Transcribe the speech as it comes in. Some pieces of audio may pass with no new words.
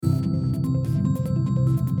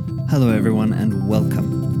Hello everyone and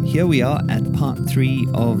welcome. Here we are at part 3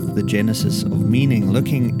 of the Genesis of Meaning,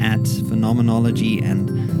 looking at phenomenology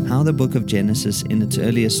and how the book of Genesis in its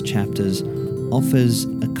earliest chapters offers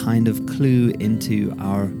a kind of clue into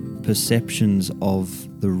our perceptions of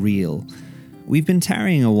the real. We've been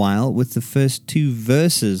tarrying a while with the first 2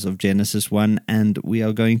 verses of Genesis 1, and we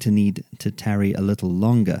are going to need to tarry a little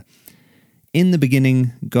longer. In the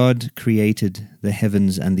beginning, God created the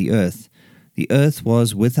heavens and the earth. The earth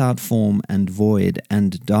was without form and void,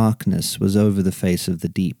 and darkness was over the face of the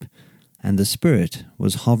deep, and the Spirit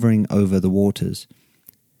was hovering over the waters.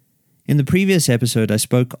 In the previous episode, I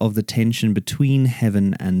spoke of the tension between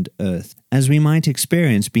heaven and earth, as we might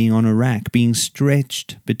experience being on a rack, being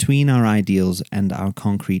stretched between our ideals and our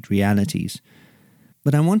concrete realities.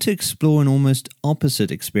 But I want to explore an almost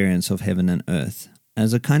opposite experience of heaven and earth,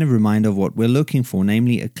 as a kind of reminder of what we're looking for,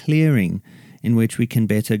 namely a clearing in which we can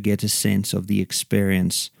better get a sense of the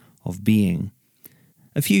experience of being.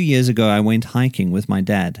 A few years ago, I went hiking with my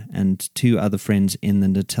dad and 2 other friends in the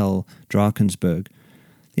Natal Drakensberg.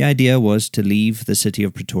 The idea was to leave the city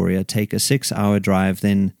of Pretoria, take a 6-hour drive,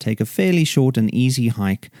 then take a fairly short and easy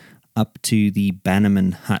hike up to the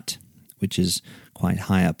Bannerman Hut, which is quite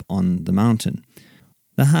high up on the mountain.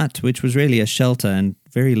 The hut, which was really a shelter and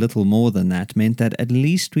very little more than that, meant that at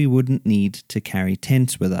least we wouldn't need to carry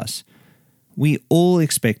tents with us. We all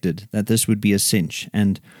expected that this would be a cinch,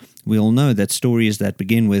 and we all know that stories that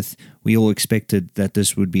begin with "we all expected that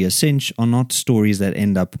this would be a cinch" are not stories that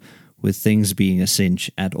end up with things being a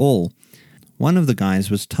cinch at all. One of the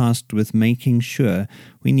guys was tasked with making sure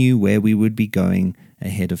we knew where we would be going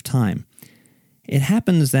ahead of time. It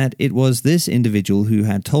happens that it was this individual who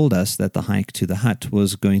had told us that the hike to the hut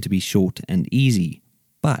was going to be short and easy,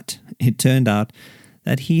 but it turned out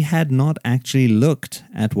that he had not actually looked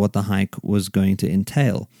at what the hike was going to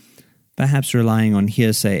entail. Perhaps relying on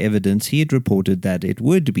hearsay evidence, he had reported that it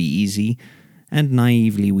would be easy, and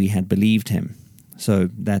naively we had believed him. So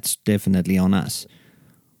that's definitely on us.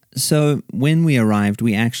 So when we arrived,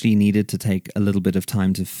 we actually needed to take a little bit of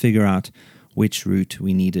time to figure out which route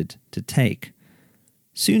we needed to take.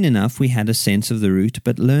 Soon enough, we had a sense of the route,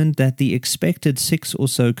 but learned that the expected 6 or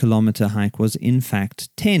so kilometer hike was in fact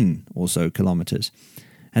 10 or so kilometers.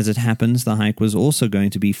 As it happens, the hike was also going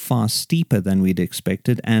to be far steeper than we'd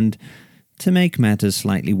expected, and to make matters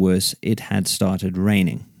slightly worse, it had started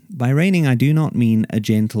raining. By raining, I do not mean a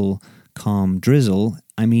gentle, calm drizzle.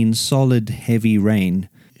 I mean solid, heavy rain,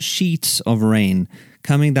 sheets of rain,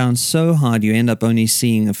 coming down so hard you end up only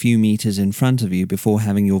seeing a few meters in front of you before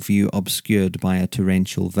having your view obscured by a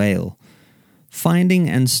torrential veil. Finding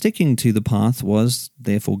and sticking to the path was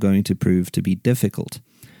therefore going to prove to be difficult.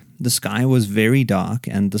 The sky was very dark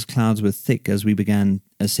and the clouds were thick as we began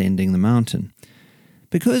ascending the mountain.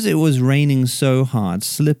 Because it was raining so hard,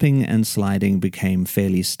 slipping and sliding became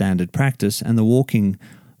fairly standard practice and the walking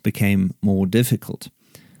became more difficult.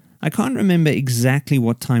 I can't remember exactly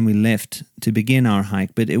what time we left to begin our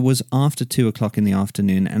hike, but it was after 2 o'clock in the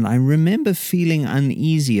afternoon, and I remember feeling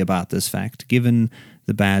uneasy about this fact, given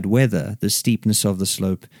the bad weather, the steepness of the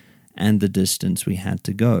slope, and the distance we had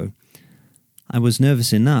to go. I was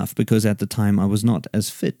nervous enough because at the time I was not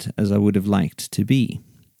as fit as I would have liked to be.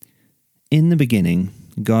 In the beginning,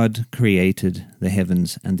 God created the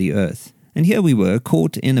heavens and the earth. And here we were,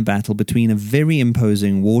 caught in a battle between a very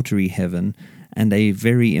imposing watery heaven and a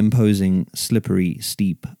very imposing, slippery,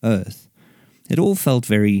 steep earth. It all felt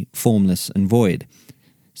very formless and void.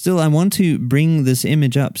 Still, I want to bring this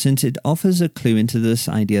image up since it offers a clue into this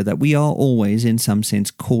idea that we are always, in some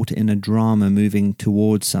sense, caught in a drama moving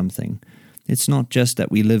towards something. It's not just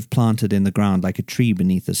that we live planted in the ground like a tree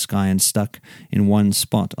beneath the sky and stuck in one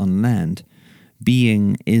spot on land.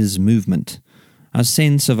 Being is movement. Our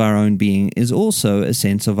sense of our own being is also a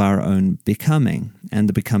sense of our own becoming and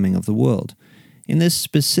the becoming of the world. In this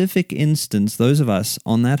specific instance, those of us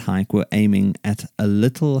on that hike were aiming at a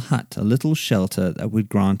little hut, a little shelter that would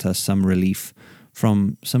grant us some relief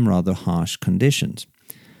from some rather harsh conditions.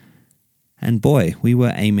 And boy, we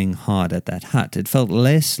were aiming hard at that hut. It felt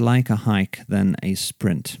less like a hike than a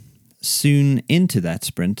sprint. Soon into that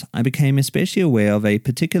sprint, I became especially aware of a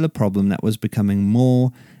particular problem that was becoming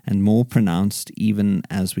more and more pronounced even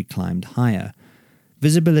as we climbed higher.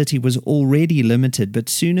 Visibility was already limited, but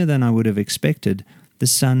sooner than I would have expected, the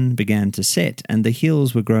sun began to set and the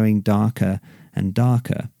hills were growing darker and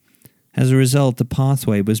darker. As a result, the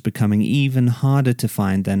pathway was becoming even harder to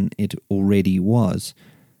find than it already was.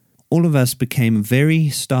 All of us became very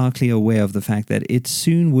starkly aware of the fact that it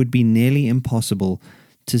soon would be nearly impossible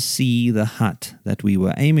to see the hut that we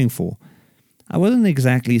were aiming for. I wasn't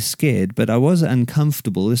exactly scared, but I was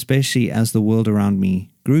uncomfortable, especially as the world around me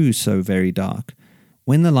grew so very dark.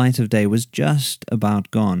 When the light of day was just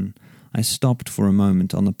about gone, I stopped for a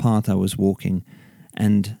moment on the path I was walking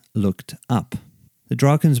and looked up. The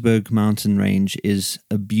Drakensberg mountain range is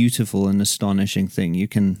a beautiful and astonishing thing. You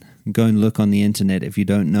can go and look on the internet if you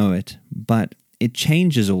don't know it, but it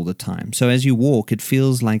changes all the time. So as you walk, it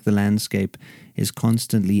feels like the landscape is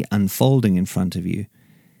constantly unfolding in front of you.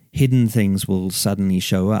 Hidden things will suddenly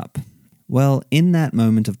show up. Well, in that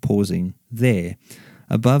moment of pausing, there,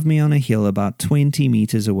 above me on a hill about 20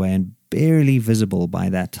 meters away and barely visible by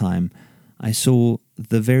that time, I saw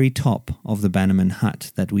the very top of the Bannerman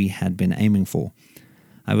hut that we had been aiming for.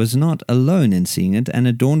 I was not alone in seeing it, and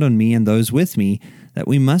it dawned on me and those with me that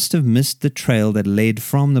we must have missed the trail that led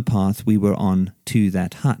from the path we were on to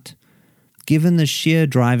that hut. Given the sheer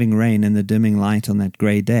driving rain and the dimming light on that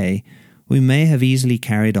grey day, we may have easily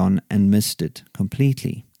carried on and missed it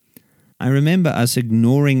completely. I remember us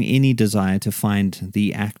ignoring any desire to find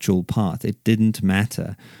the actual path. It didn't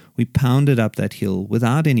matter. We pounded up that hill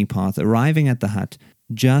without any path, arriving at the hut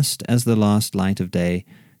just as the last light of day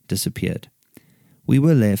disappeared. We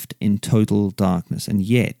were left in total darkness, and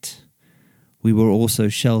yet we were also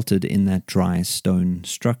sheltered in that dry stone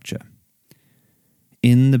structure.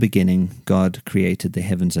 In the beginning, God created the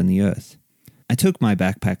heavens and the earth. I took my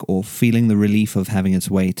backpack off, feeling the relief of having its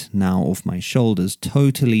weight now off my shoulders,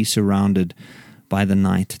 totally surrounded by the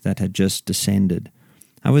night that had just descended.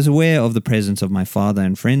 I was aware of the presence of my father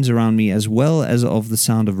and friends around me, as well as of the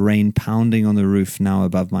sound of rain pounding on the roof now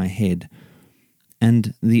above my head.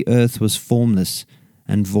 And the earth was formless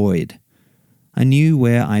and void. I knew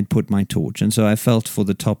where I'd put my torch, and so I felt for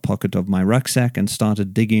the top pocket of my rucksack and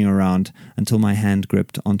started digging around until my hand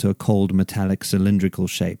gripped onto a cold metallic cylindrical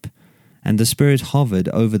shape, and the spirit hovered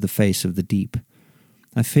over the face of the deep.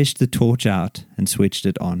 I fished the torch out and switched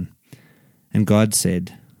it on, and God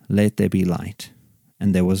said, "Let there be light,"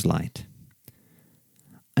 and there was light.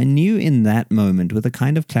 I knew in that moment, with a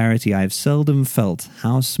kind of clarity I have seldom felt,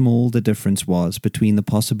 how small the difference was between the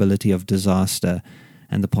possibility of disaster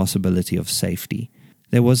and the possibility of safety.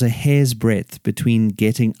 There was a hair's breadth between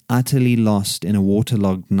getting utterly lost in a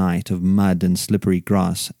waterlogged night of mud and slippery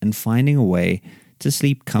grass and finding a way to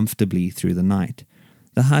sleep comfortably through the night.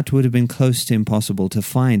 The hut would have been close to impossible to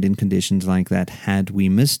find in conditions like that had we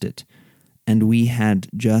missed it, and we had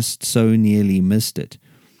just so nearly missed it.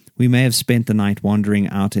 We may have spent the night wandering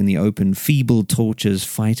out in the open, feeble torches,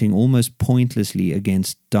 fighting almost pointlessly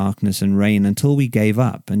against darkness and rain until we gave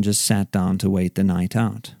up and just sat down to wait the night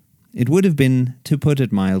out. It would have been, to put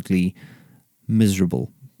it mildly,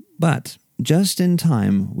 miserable. But just in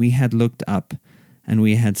time we had looked up and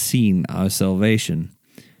we had seen our salvation.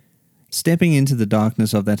 Stepping into the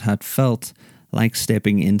darkness of that hut felt like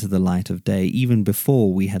stepping into the light of day, even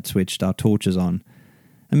before we had switched our torches on.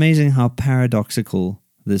 Amazing how paradoxical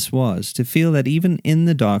this was, to feel that even in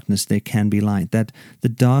the darkness there can be light, that the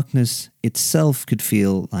darkness itself could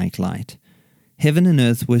feel like light. Heaven and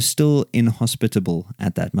earth were still inhospitable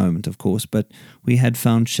at that moment, of course, but we had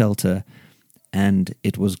found shelter, and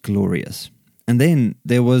it was glorious. And then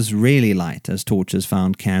there was really light, as torches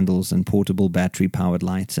found candles and portable battery-powered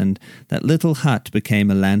lights, and that little hut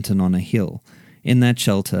became a lantern on a hill. In that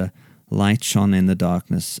shelter, light shone in the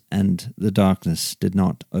darkness, and the darkness did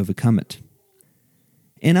not overcome it.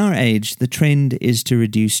 In our age, the trend is to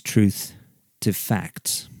reduce truth to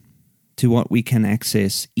facts, to what we can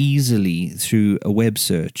access easily through a web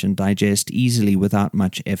search and digest easily without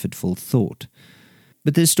much effortful thought.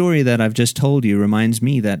 But this story that I've just told you reminds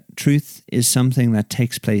me that truth is something that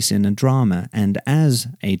takes place in a drama, and as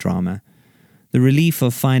a drama, the relief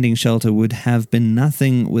of finding shelter would have been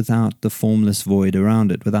nothing without the formless void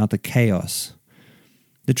around it, without the chaos.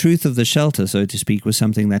 The truth of the shelter, so to speak, was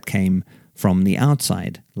something that came from the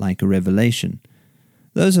outside, like a revelation.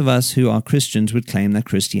 Those of us who are Christians would claim that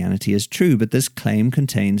Christianity is true, but this claim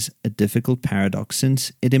contains a difficult paradox,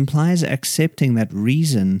 since it implies accepting that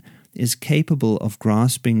reason is capable of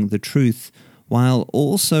grasping the truth, while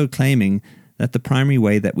also claiming that the primary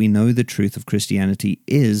way that we know the truth of Christianity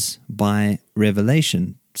is by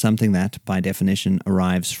revelation, something that, by definition,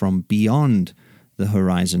 arrives from beyond the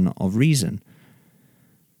horizon of reason.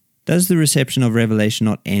 Does the reception of revelation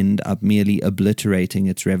not end up merely obliterating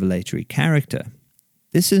its revelatory character?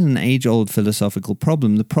 This is an age-old philosophical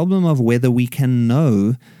problem, the problem of whether we can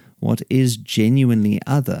know what is genuinely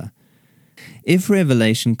other. If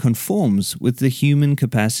revelation conforms with the human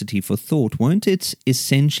capacity for thought, won't its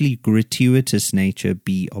essentially gratuitous nature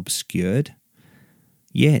be obscured?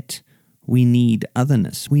 Yet, we need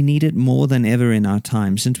otherness. We need it more than ever in our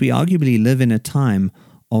time, since we arguably live in a time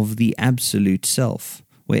of the absolute self,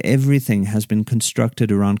 where everything has been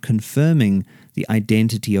constructed around confirming the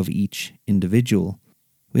identity of each individual.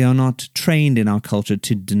 We are not trained in our culture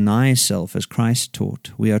to deny self as Christ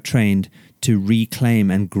taught. We are trained to reclaim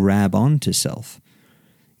and grab onto self.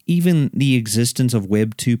 Even the existence of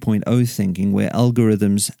Web 2.0 thinking, where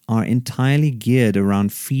algorithms are entirely geared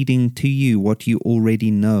around feeding to you what you already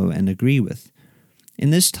know and agree with. In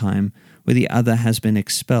this time, where the other has been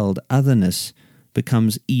expelled, otherness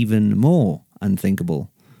becomes even more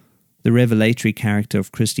unthinkable. The revelatory character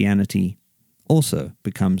of Christianity also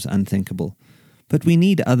becomes unthinkable. But we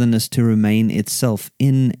need otherness to remain itself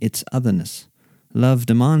in its otherness. Love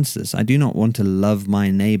demands this. I do not want to love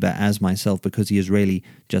my neighbor as myself because he is really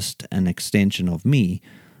just an extension of me.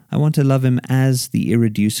 I want to love him as the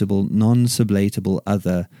irreducible, non-sublatable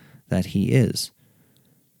other that he is.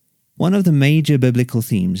 One of the major biblical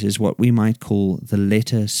themes is what we might call the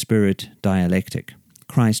letter-spirit dialectic.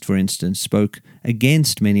 Christ, for instance, spoke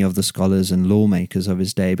against many of the scholars and lawmakers of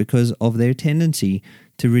his day because of their tendency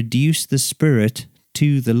to reduce the spirit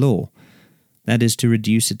to the law. That is, to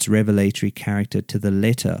reduce its revelatory character to the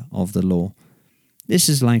letter of the law. This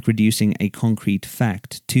is like reducing a concrete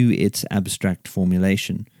fact to its abstract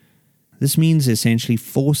formulation. This means essentially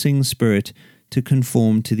forcing spirit to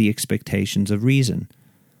conform to the expectations of reason.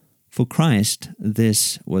 For Christ,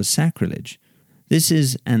 this was sacrilege. This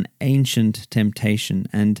is an ancient temptation,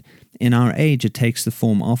 and in our age it takes the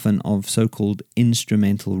form often of so-called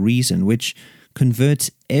instrumental reason, which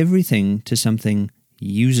converts everything to something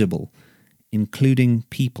usable, including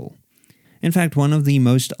people. In fact, one of the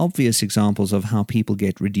most obvious examples of how people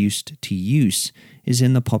get reduced to use is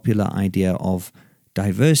in the popular idea of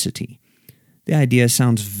diversity. The idea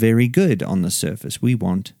sounds very good on the surface. We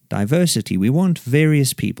want diversity. We want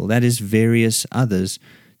various people, that is, various others,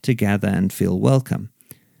 to gather and feel welcome.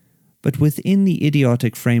 But within the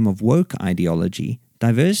idiotic frame of woke ideology,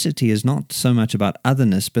 diversity is not so much about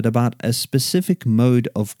otherness, but about a specific mode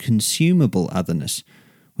of consumable otherness,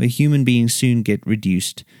 where human beings soon get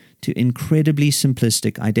reduced to incredibly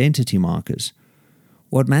simplistic identity markers.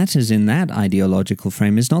 What matters in that ideological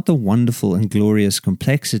frame is not the wonderful and glorious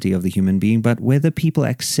complexity of the human being, but whether people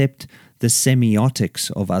accept the semiotics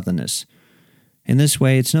of otherness. In this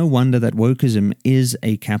way, it's no wonder that wokeism is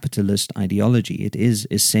a capitalist ideology. It is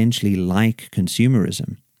essentially like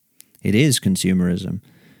consumerism. It is consumerism.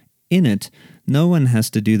 In it, no one has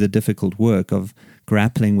to do the difficult work of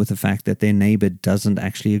grappling with the fact that their neighbor doesn't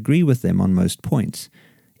actually agree with them on most points.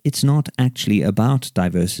 It's not actually about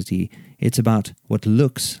diversity. It's about what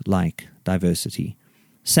looks like diversity.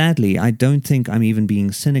 Sadly, I don't think I'm even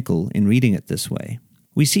being cynical in reading it this way.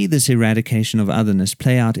 We see this eradication of otherness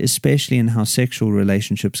play out especially in how sexual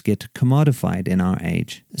relationships get commodified in our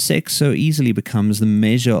age. Sex so easily becomes the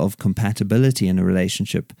measure of compatibility in a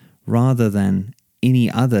relationship rather than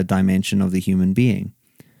any other dimension of the human being.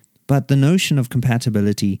 But the notion of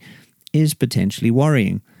compatibility is potentially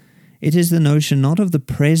worrying. It is the notion not of the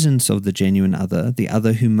presence of the genuine other, the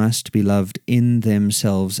other who must be loved in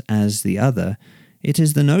themselves as the other. It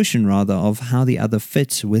is the notion, rather, of how the other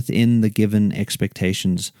fits within the given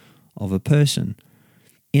expectations of a person.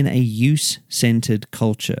 In a use-centered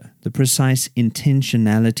culture, the precise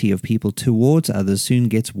intentionality of people towards others soon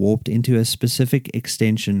gets warped into a specific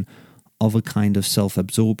extension of a kind of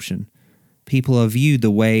self-absorption. People are viewed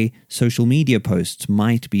the way social media posts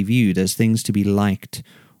might be viewed, as things to be liked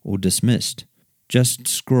or dismissed. Just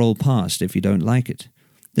scroll past if you don't like it.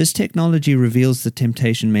 This technology reveals the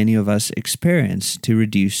temptation many of us experience to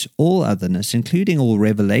reduce all otherness, including all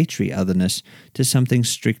revelatory otherness, to something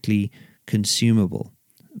strictly consumable.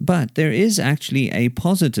 But there is actually a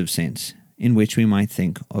positive sense in which we might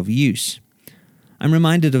think of use. I'm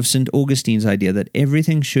reminded of St. Augustine's idea that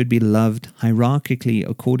everything should be loved hierarchically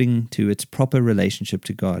according to its proper relationship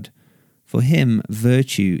to God. For him,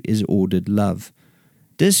 virtue is ordered love.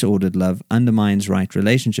 Disordered love undermines right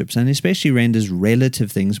relationships and especially renders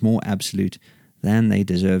relative things more absolute than they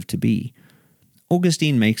deserve to be.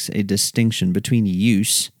 Augustine makes a distinction between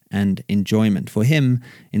use and enjoyment. For him,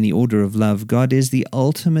 in the order of love, God is the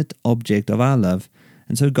ultimate object of our love,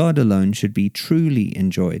 and so God alone should be truly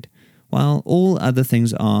enjoyed, while all other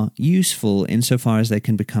things are useful insofar as they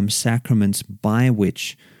can become sacraments by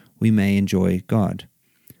which we may enjoy God.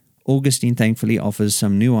 Augustine thankfully offers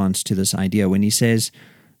some nuance to this idea when he says,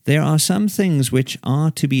 "There are some things which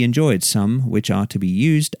are to be enjoyed, some which are to be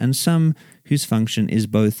used, and some whose function is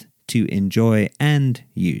both to enjoy and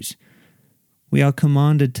use." We are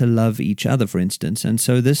commanded to love each other, for instance, and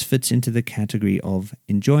so this fits into the category of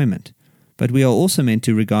enjoyment. But we are also meant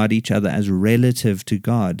to regard each other as relative to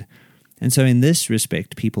God, And so in this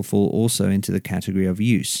respect, people fall also into the category of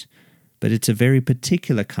use. But it's a very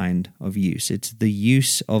particular kind of use. It's the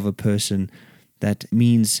use of a person that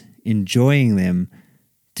means enjoying them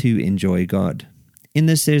to enjoy God. In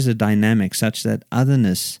this, there's a dynamic such that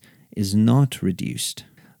otherness is not reduced.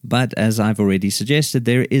 But as I've already suggested,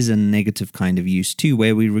 there is a negative kind of use too,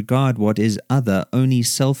 where we regard what is other only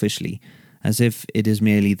selfishly, as if it is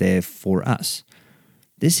merely there for us.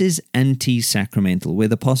 This is anti-sacramental, where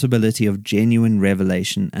the possibility of genuine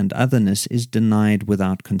revelation and otherness is denied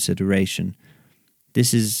without consideration.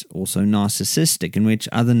 This is also narcissistic, in which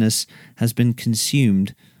otherness has been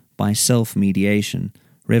consumed by self-mediation.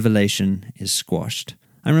 Revelation is squashed.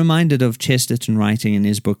 I'm reminded of Chesterton writing in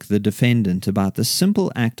his book The Defendant about the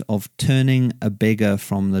simple act of turning a beggar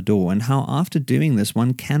from the door, and how after doing this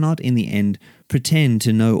one cannot in the end pretend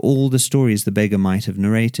to know all the stories the beggar might have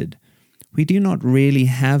narrated. We do not really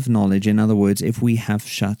have knowledge, in other words, if we have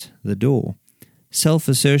shut the door.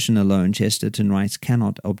 Self-assertion alone, Chesterton writes,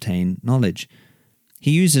 cannot obtain knowledge.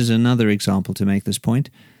 He uses another example to make this point.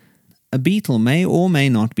 A beetle may or may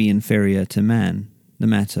not be inferior to man. The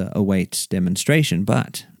matter awaits demonstration,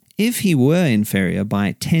 but if he were inferior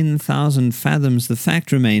by 10,000 fathoms, the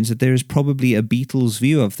fact remains that there is probably a beetle's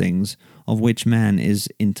view of things of which man is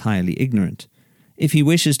entirely ignorant. If he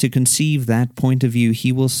wishes to conceive that point of view,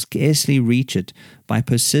 he will scarcely reach it by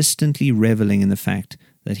persistently reveling in the fact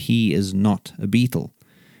that he is not a beetle.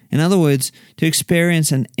 In other words, to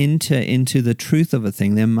experience and enter into the truth of a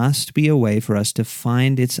thing, there must be a way for us to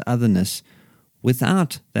find its otherness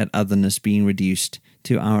without that otherness being reduced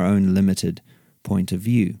to our own limited point of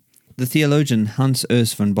view. The theologian Hans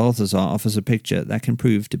Urs von Balthasar offers a picture that can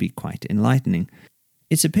prove to be quite enlightening.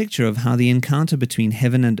 It's a picture of how the encounter between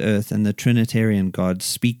heaven and earth and the Trinitarian God,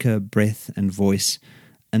 speaker, breath, and voice,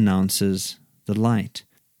 announces the light.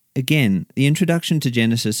 Again, the introduction to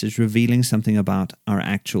Genesis is revealing something about our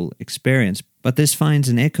actual experience, but this finds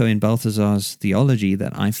an echo in Balthasar's theology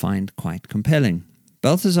that I find quite compelling.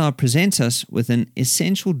 Balthasar presents us with an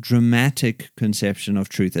essential dramatic conception of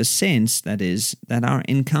truth, a sense, that is, that our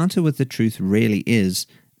encounter with the truth really is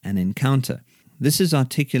an encounter. This is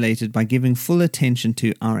articulated by giving full attention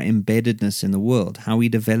to our embeddedness in the world, how we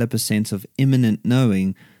develop a sense of immanent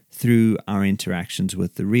knowing through our interactions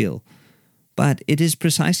with the real. But it is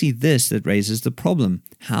precisely this that raises the problem.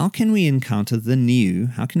 How can we encounter the new?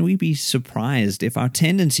 How can we be surprised if our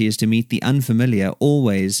tendency is to meet the unfamiliar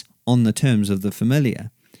always on the terms of the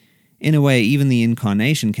familiar? In a way, even the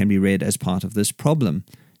incarnation can be read as part of this problem.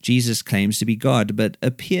 Jesus claims to be God, but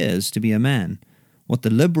appears to be a man. What the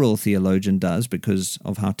liberal theologian does, because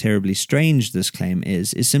of how terribly strange this claim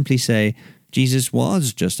is simply say, Jesus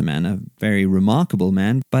was just a man, a very remarkable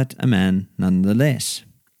man, but a man nonetheless.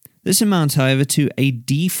 This amounts, however, to a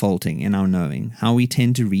defaulting in our knowing, how we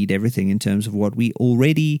tend to read everything in terms of what we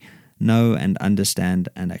already know and understand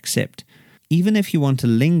and accept. Even if you want to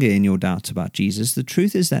linger in your doubts about Jesus, the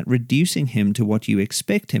truth is that reducing him to what you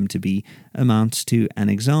expect him to be amounts to an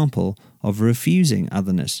example of refusing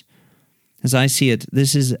otherness. As I see it,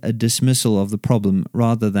 this is a dismissal of the problem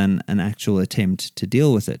rather than an actual attempt to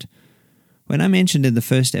deal with it. When I mentioned in the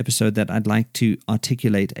first episode that I'd like to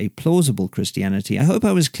articulate a plausible Christianity, I hope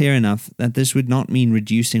I was clear enough that this would not mean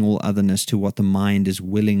reducing all otherness to what the mind is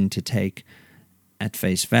willing to take at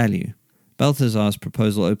face value. Balthasar's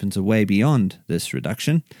proposal opens a way beyond this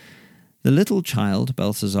reduction. The little child,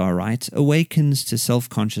 Balthasar writes, awakens to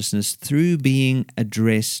self-consciousness through being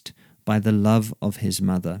addressed by the love of his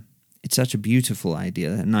mother. It's such a beautiful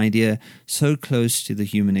idea, an idea so close to the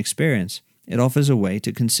human experience. It offers a way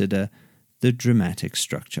to consider the dramatic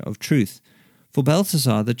structure of truth. For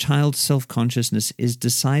Balthasar, the child's self-consciousness is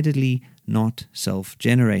decidedly not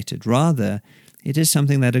self-generated. Rather, it is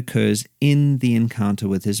something that occurs in the encounter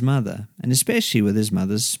with his mother, and especially with his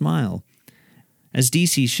mother's smile. As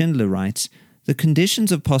D.C. Schindler writes, the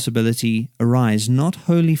conditions of possibility arise not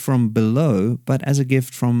wholly from below, but as a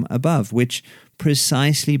gift from above, which,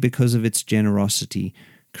 precisely because of its generosity,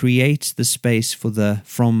 creates the space for the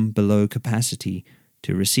from below capacity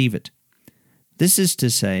to receive it. This is to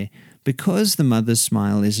say, because the mother's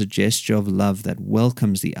smile is a gesture of love that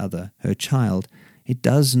welcomes the other, her child, it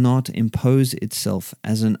does not impose itself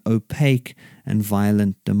as an opaque and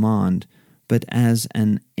violent demand, but as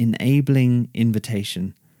an enabling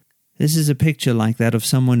invitation. This is a picture like that of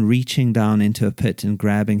someone reaching down into a pit and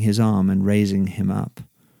grabbing his arm and raising him up.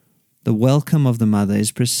 The welcome of the mother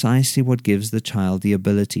is precisely what gives the child the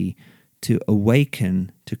ability to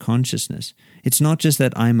awaken to consciousness. It's not just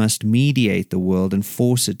that I must mediate the world and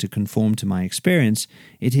force it to conform to my experience.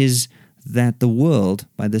 It is that the world,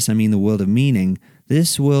 by this I mean the world of meaning,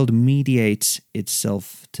 this world mediates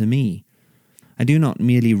itself to me. I do not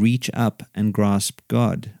merely reach up and grasp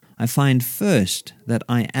God. I find first that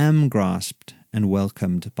I am grasped and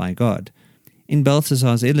welcomed by God. In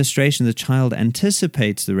Balthasar's illustration, the child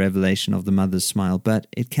anticipates the revelation of the mother's smile, but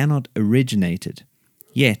it cannot originate it.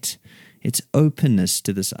 Yet, its openness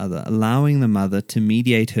to this other, allowing the mother to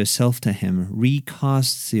mediate herself to him,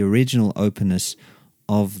 recasts the original openness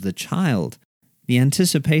of the child. The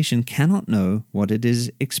anticipation cannot know what it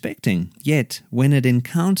is expecting, yet when it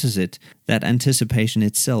encounters it, that anticipation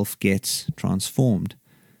itself gets transformed.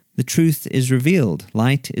 The truth is revealed,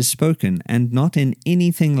 light is spoken, and not in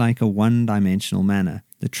anything like a one-dimensional manner.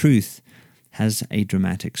 The truth has a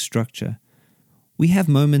dramatic structure. We have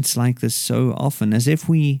moments like this so often, as if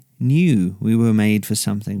we knew we were made for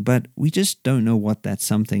something, but we just don't know what that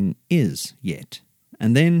something is yet.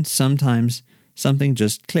 And then sometimes something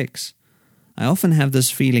just clicks. I often have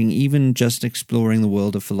this feeling even just exploring the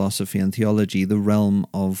world of philosophy and theology, the realm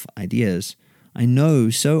of ideas. I know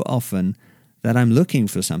so often that I'm looking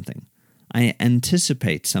for something. I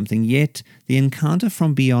anticipate something, yet the encounter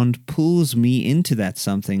from beyond pulls me into that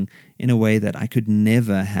something in a way that I could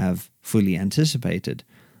never have fully anticipated.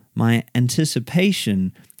 My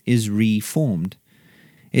anticipation is reformed.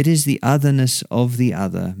 It is the otherness of the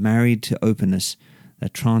other, married to openness,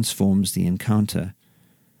 that transforms the encounter.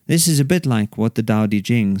 This is a bit like what the Tao Te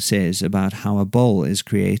Ching says about how a bowl is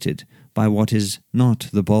created by what is not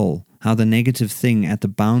the bowl, how the negative thing at the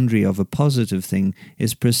boundary of a positive thing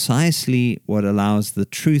is precisely what allows the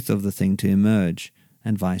truth of the thing to emerge,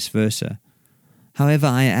 and vice versa. However,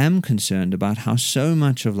 I am concerned about how so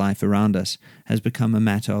much of life around us has become a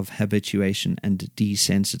matter of habituation and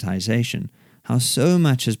desensitization, how so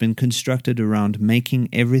much has been constructed around making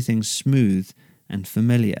everything smooth and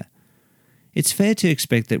familiar. It's fair to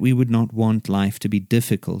expect that we would not want life to be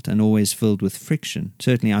difficult and always filled with friction.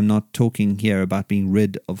 Certainly, I'm not talking here about being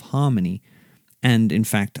rid of harmony. And in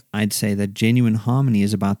fact, I'd say that genuine harmony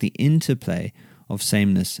is about the interplay of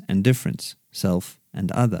sameness and difference, self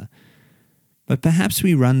and other. But perhaps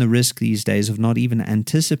we run the risk these days of not even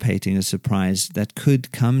anticipating a surprise that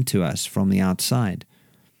could come to us from the outside.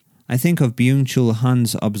 I think of Byung-Chul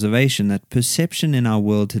Han's observation that perception in our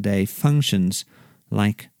world today functions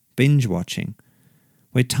like binge-watching,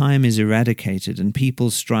 where time is eradicated and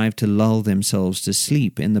people strive to lull themselves to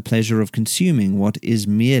sleep in the pleasure of consuming what is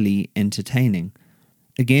merely entertaining.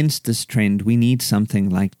 Against this trend, we need something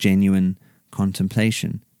like genuine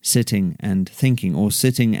contemplation, sitting and thinking, or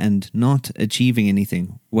sitting and not achieving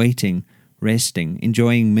anything, waiting, resting,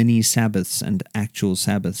 enjoying mini-Sabbaths and actual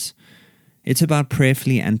Sabbaths. It's about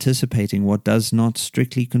prayerfully anticipating what does not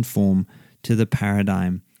strictly conform to the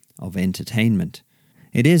paradigm of entertainment.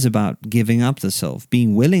 It is about giving up the self,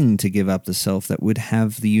 being willing to give up the self that would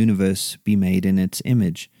have the universe be made in its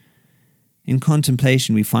image. In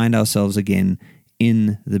contemplation, we find ourselves again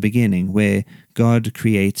in the beginning, where God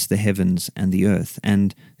creates the heavens and the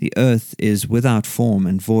earth is without form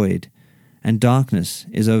and void, and darkness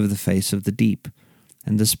is over the face of the deep,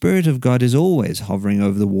 and the Spirit of God is always hovering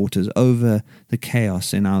over the waters, over the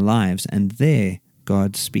chaos in our lives, and there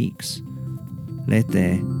God speaks. Let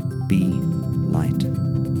there be light.